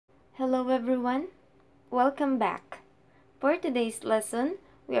Hello everyone, welcome back. For today's lesson,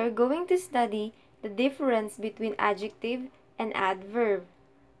 we are going to study the difference between adjective and adverb.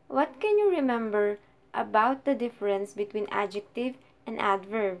 What can you remember about the difference between adjective and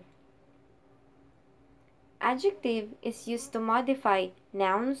adverb? Adjective is used to modify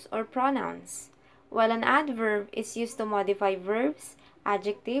nouns or pronouns, while an adverb is used to modify verbs,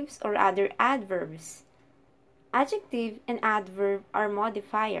 adjectives, or other adverbs. Adjective and adverb are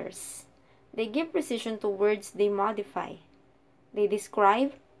modifiers. They give precision to words they modify. They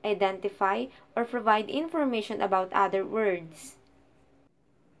describe, identify, or provide information about other words.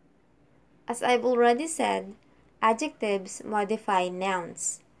 As I've already said, adjectives modify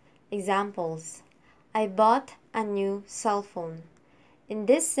nouns. Examples: I bought a new cell phone. In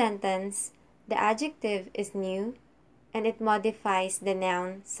this sentence, the adjective is new and it modifies the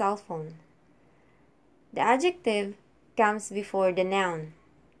noun cell phone. The adjective comes before the noun.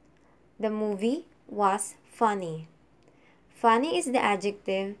 The movie was funny. Funny is the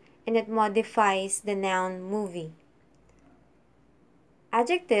adjective and it modifies the noun movie.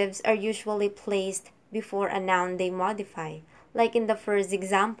 Adjectives are usually placed before a noun they modify, like in the first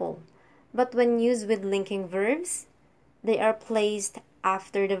example, but when used with linking verbs, they are placed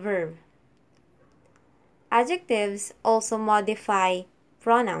after the verb. Adjectives also modify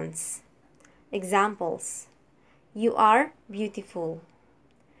pronouns. Examples: you are beautiful.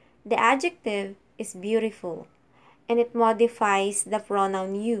 The adjective is beautiful and it modifies the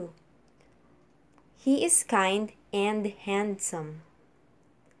pronoun you. He is kind and handsome.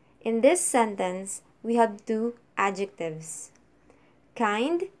 In this sentence, we have two adjectives,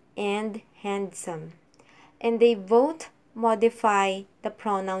 kind and handsome, and they both modify the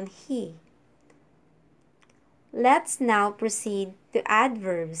pronoun he. Let's now proceed to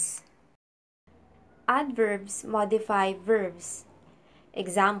adverbs. Adverbs modify verbs.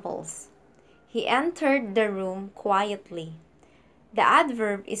 Examples: he entered the room quietly. The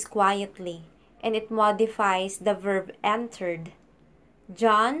adverb is quietly, and it modifies the verb entered.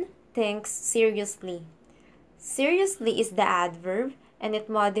 John thinks seriously. Seriously is the adverb, and it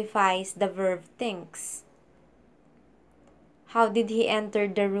modifies the verb thinks. How did he enter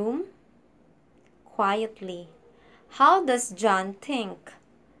the room? Quietly. How does John think?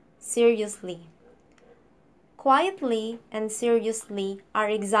 Seriously. Quietly and seriously are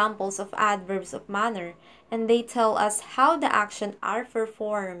examples of adverbs of manner, and they tell us how the action are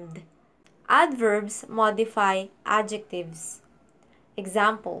performed. Adverbs modify adjectives.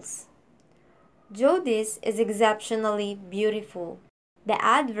 Examples: Jodis is exceptionally beautiful. The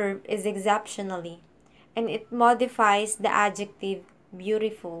adverb is exceptionally, and it modifies the adjective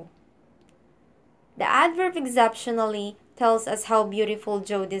beautiful. The adverb exceptionally tells us how beautiful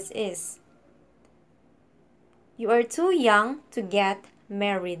Jodis is. You are too young to get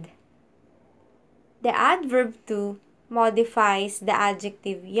married. The adverb to modifies the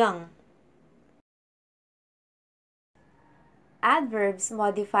adjective young. Adverbs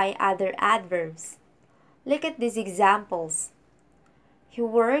modify other adverbs. Look at these examples. He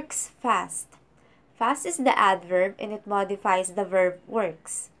works fast. Fast is the adverb and it modifies the verb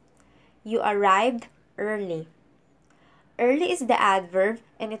works. You arrived early. Early is the adverb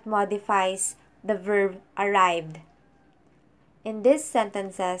and it modifies the verb arrived. In these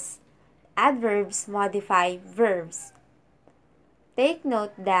sentences, adverbs modify verbs. Take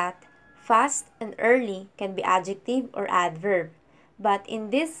note that fast and early can be adjective or adverb, but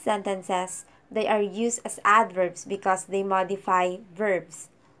in these sentences, they are used as adverbs because they modify verbs.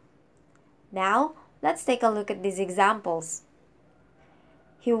 Now, let's take a look at these examples.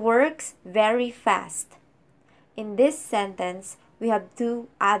 He works very fast. In this sentence, we have two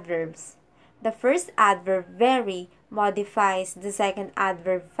adverbs. The first adverb very modifies the second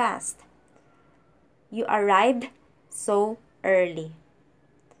adverb fast. You arrived so early.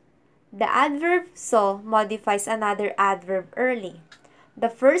 The adverb so modifies another adverb early. The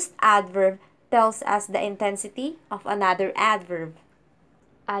first adverb tells us the intensity of another adverb.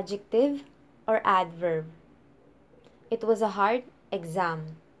 Adjective or adverb. It was a hard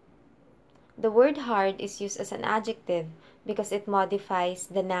exam. The word hard is used as an adjective because it modifies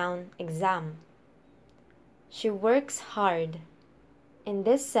the noun exam. She works hard. In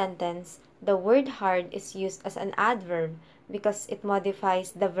this sentence, the word hard is used as an adverb because it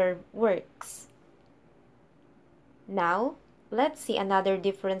modifies the verb works. Now, let's see another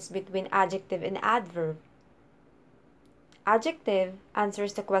difference between adjective and adverb. Adjective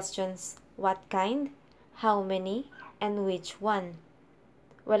answers the questions what kind, how many, and which one,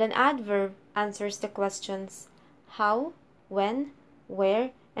 while an adverb answers the questions how, when,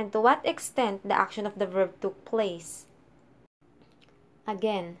 where, and to what extent the action of the verb took place.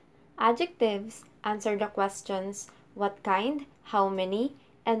 Again, Adjectives answer the questions what kind, how many,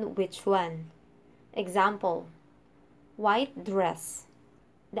 and which one. Example: white dress.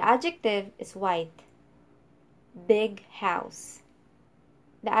 The adjective is white. Big house.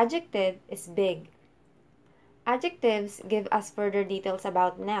 The adjective is big. Adjectives give us further details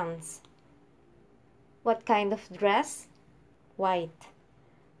about nouns. What kind of dress? White.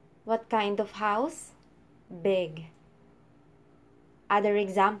 What kind of house? Big. Other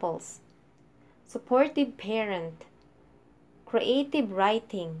examples: supportive parent, creative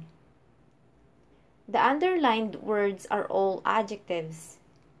writing. The underlined words are all adjectives.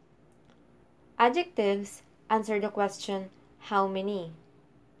 Adjectives answer the question, how many?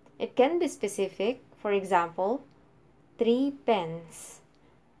 It can be specific, for example, 3 pens,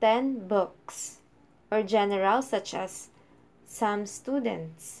 10 books, or general such as some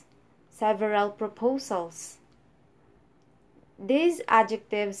students, several proposals. These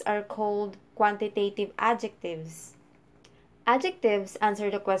adjectives are called quantitative adjectives. Adjectives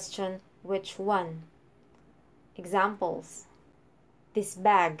answer the question, which one? Examples: this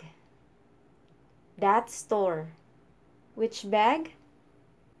bag, that store. Which bag?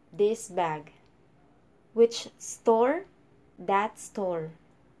 This bag. Which store? That store.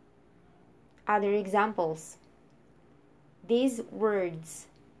 Other examples: these words,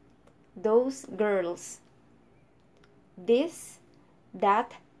 those girls. This,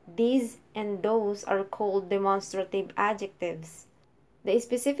 that, these, and those are called demonstrative adjectives. They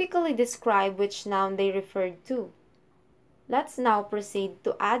specifically describe which noun they referred to. Let's now proceed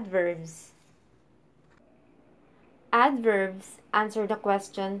to adverbs. Adverbs answer the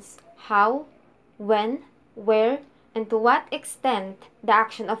questions how, when, where, and to what extent the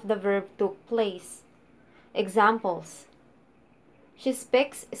action of the verb took place. Examples: she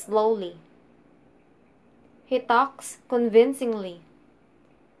speaks slowly. He talks convincingly.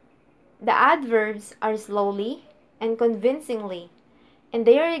 The adverbs are slowly and convincingly, and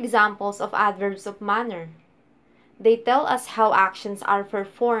they are examples of adverbs of manner. They tell us how actions are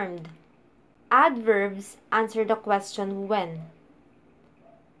performed. Adverbs answer the question when.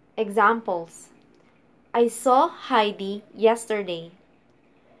 Examples: I saw Heidi yesterday.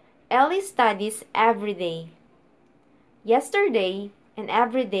 Ellie studies every day. Yesterday and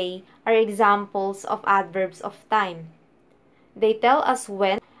every day are examples of adverbs of time. They tell us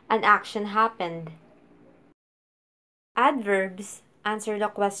when an action happened. Adverbs answer the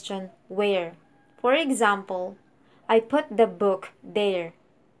question where. For example, I put the book there.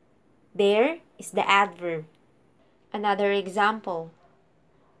 There is the adverb. Another example: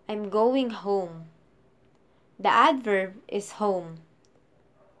 I'm going home. The adverb is home.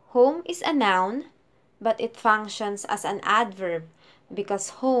 Home is a noun, but it functions as an adverb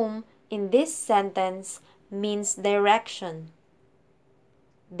because home in this sentence means direction.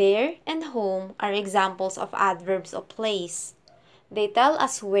 There and home are examples of adverbs of place. They tell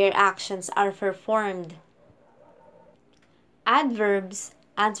us where actions are performed. Adverbs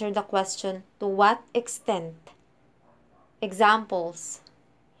answer the question to what extent. Examples: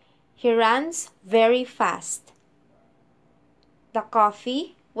 he runs very fast. The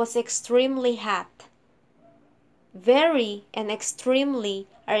coffee was extremely hot. Very and extremely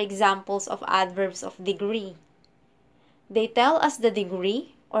are examples of adverbs of degree. They tell us the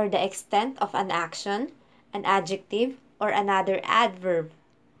degree or the extent of an action, an adjective, or another adverb.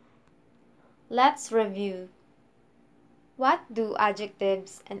 Let's review. What do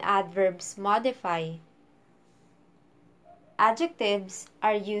adjectives and adverbs modify? Adjectives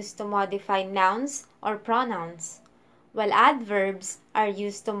are used to modify nouns or pronouns, while adverbs are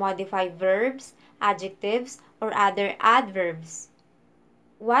used to modify verbs, adjectives, or other adverbs.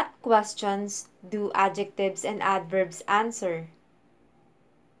 What questions do adjectives and adverbs answer?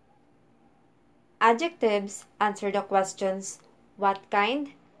 Adjectives answer the questions what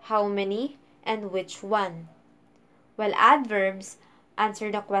kind, how many, and which one, while adverbs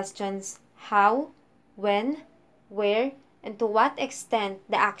answer the questions how, when, where, and to what extent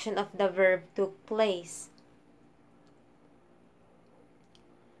the action of the verb took place.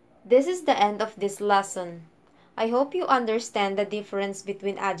 This is the end of this lesson. I hope you understand the difference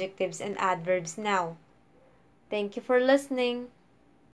between adjectives and adverbs now. Thank you for listening.